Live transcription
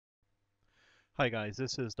Hi guys,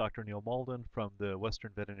 this is Dr. Neil Malden from the Western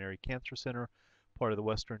Veterinary Cancer Center, part of the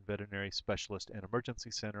Western Veterinary Specialist and Emergency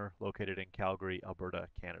Center located in Calgary, Alberta,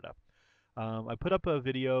 Canada. I put up a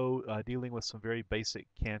video dealing with some very basic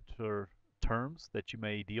cancer terms that you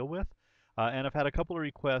may deal with, and I've had a couple of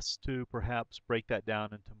requests to perhaps break that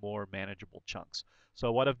down into more manageable chunks.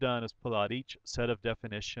 So what I've done is pull out each set of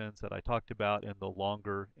definitions that I talked about in the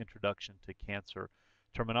longer Introduction to Cancer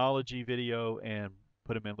terminology video and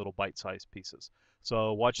put them in little bite-sized pieces.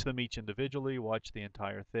 So watch them each individually, watch the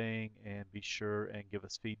entire thing, and be sure and give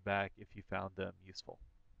us feedback if you found them useful.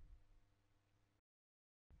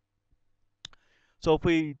 So if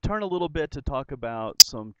we turn a little bit to talk about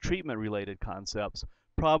some treatment-related concepts,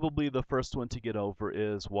 probably the first one to get over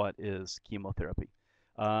is what is chemotherapy.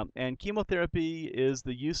 And chemotherapy is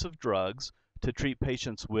the use of drugs to treat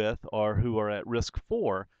patients with or who are at risk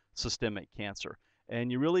for systemic cancer. And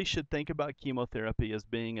you really should think about chemotherapy as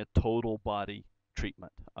being a total body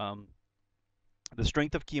treatment. The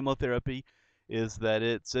strength of chemotherapy is that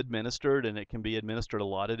it's administered, and it can be administered a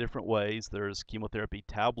lot of different ways. There's chemotherapy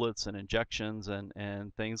tablets and injections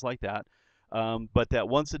and things like that. But that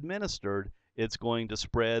once administered, it's going to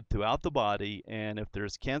spread throughout the body, and if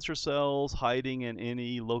there's cancer cells hiding in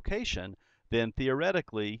any location, then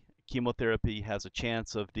theoretically, chemotherapy has a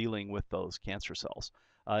chance of dealing with those cancer cells.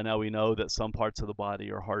 Now we know that some parts of the body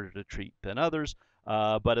are harder to treat than others,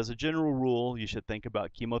 but as a general rule, you should think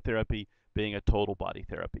about chemotherapy being a total body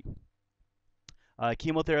therapy.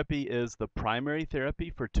 Chemotherapy is the primary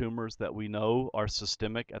therapy for tumors that we know are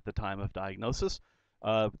systemic at the time of diagnosis.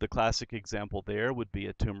 The classic example there would be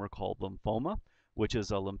a tumor called lymphoma, which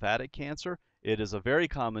is a lymphatic cancer. It is a very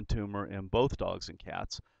common tumor in both dogs and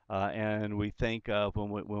cats, and we think of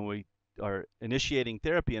when we are initiating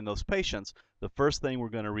therapy in those patients, the first thing we're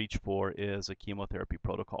going to reach for is a chemotherapy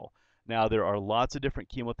protocol. Now, there are lots of different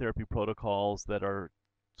chemotherapy protocols that are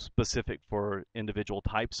specific for individual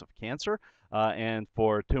types of cancer. And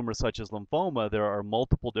for tumors such as lymphoma, there are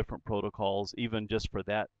multiple different protocols, even just for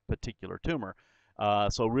that particular tumor.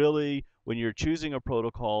 So really, when you're choosing a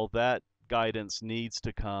protocol, that guidance needs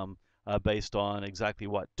to come based on exactly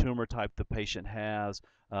what tumor type the patient has,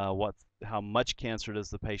 how much cancer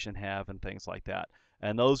does the patient have, and things like that.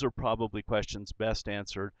 And those are probably questions best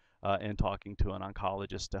answered in talking to an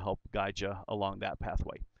oncologist to help guide you along that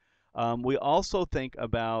pathway. We also think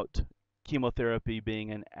about chemotherapy being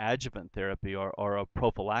an adjuvant therapy or a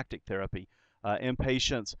prophylactic therapy in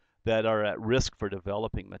patients that are at risk for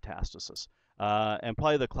developing metastasis. And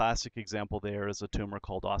probably the classic example there is a tumor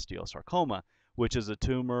called osteosarcoma, which is a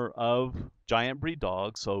tumor of giant breed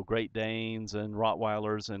dogs, so Great Danes and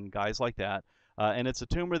Rottweilers and guys like that. And it's a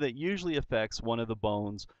tumor that usually affects one of the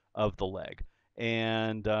bones of the leg.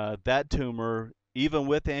 And that tumor, even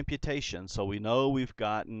with amputation, so we know we've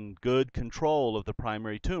gotten good control of the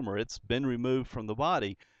primary tumor, it's been removed from the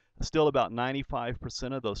body, still about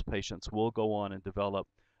 95% of those patients will go on and develop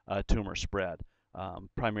tumor spread,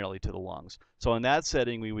 primarily to the lungs. So in that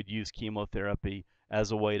setting, we would use chemotherapy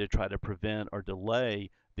as a way to try to prevent or delay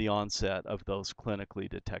the onset of those clinically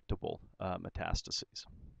detectable metastases.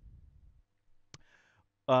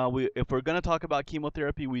 If we're going to talk about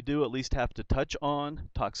chemotherapy, we do at least have to touch on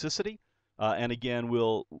toxicity. And again,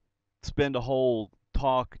 we'll spend a whole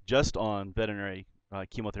talk just on veterinary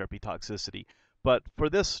chemotherapy toxicity. But for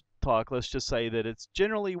this talk, let's just say that it's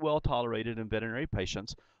generally well tolerated in veterinary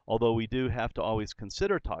patients, although we do have to always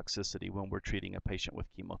consider toxicity when we're treating a patient with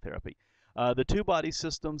chemotherapy. The two body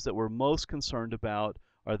systems that we're most concerned about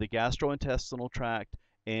are the gastrointestinal tract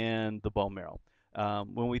and the bone marrow.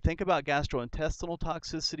 When we think about gastrointestinal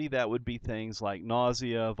toxicity, that would be things like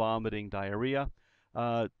nausea, vomiting, diarrhea.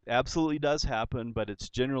 Absolutely does happen, but it's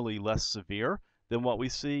generally less severe than what we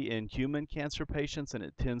see in human cancer patients, and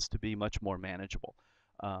it tends to be much more manageable.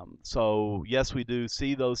 So yes, we do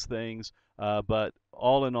see those things, but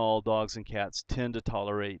all in all, dogs and cats tend to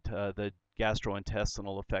tolerate the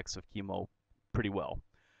gastrointestinal effects of chemo pretty well.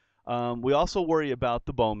 We also worry about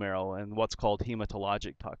the bone marrow and what's called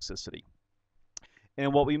hematologic toxicity.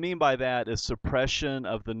 And what we mean by that is suppression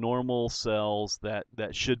of the normal cells that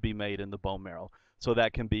should be made in the bone marrow. So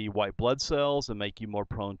that can be white blood cells and make you more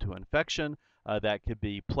prone to infection. That could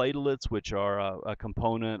be platelets, which are a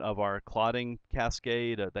component of our clotting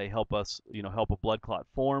cascade. They help us, help a blood clot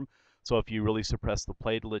form. So if you really suppress the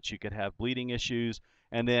platelets, you could have bleeding issues.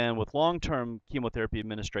 And then with long-term chemotherapy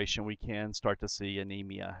administration, we can start to see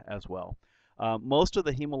anemia as well. Most of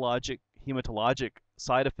the hematologic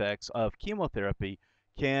side effects of chemotherapy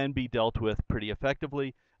can be dealt with pretty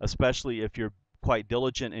effectively, especially if you're quite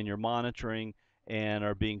diligent in your monitoring and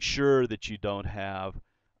are being sure that you don't have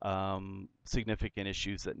significant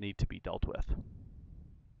issues that need to be dealt with.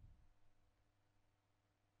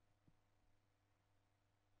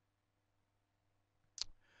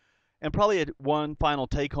 And probably one final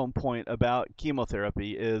take home point about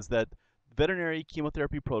chemotherapy is that veterinary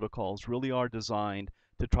chemotherapy protocols really are designed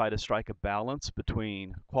to try to strike a balance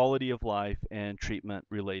between quality of life and treatment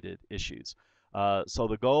related issues. So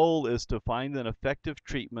the goal is to find an effective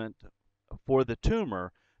treatment for the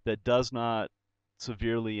tumor that does not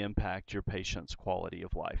severely impact your patient's quality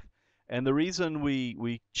of life. And the reason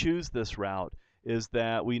we choose this route is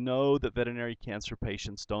that we know that veterinary cancer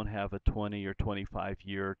patients don't have a 20 or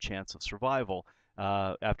 25-year chance of survival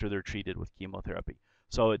after they're treated with chemotherapy.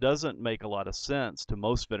 So it doesn't make a lot of sense to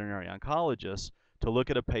most veterinary oncologists to look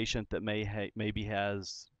at a patient that maybe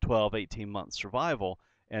has 12, 18 months survival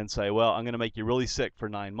and say, well, I'm going to make you really sick for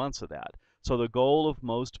 9 months of that. So the goal of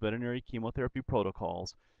most veterinary chemotherapy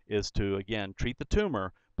protocols is to, again, treat the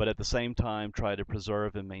tumor, but at the same time try to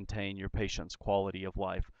preserve and maintain your patient's quality of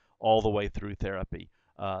life all the way through therapy,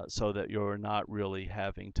 so that you're not really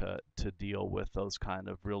having to deal with those kind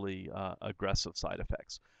of really aggressive side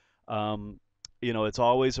effects. Um, it's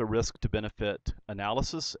always a risk to benefit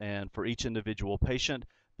analysis, and for each individual patient,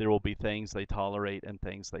 there will be things they tolerate and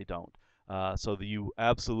things they don't. So that you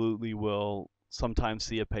absolutely will sometimes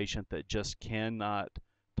see a patient that just cannot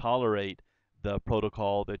tolerate the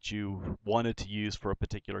protocol that you wanted to use for a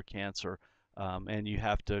particular cancer, and you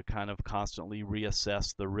have to kind of constantly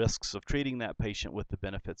reassess the risks of treating that patient with the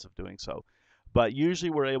benefits of doing so. But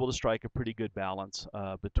usually we're able to strike a pretty good balance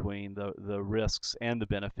between the risks and the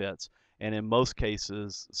benefits, and in most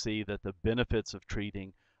cases see that the benefits of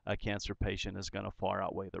treating a cancer patient is going to far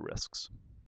outweigh the risks.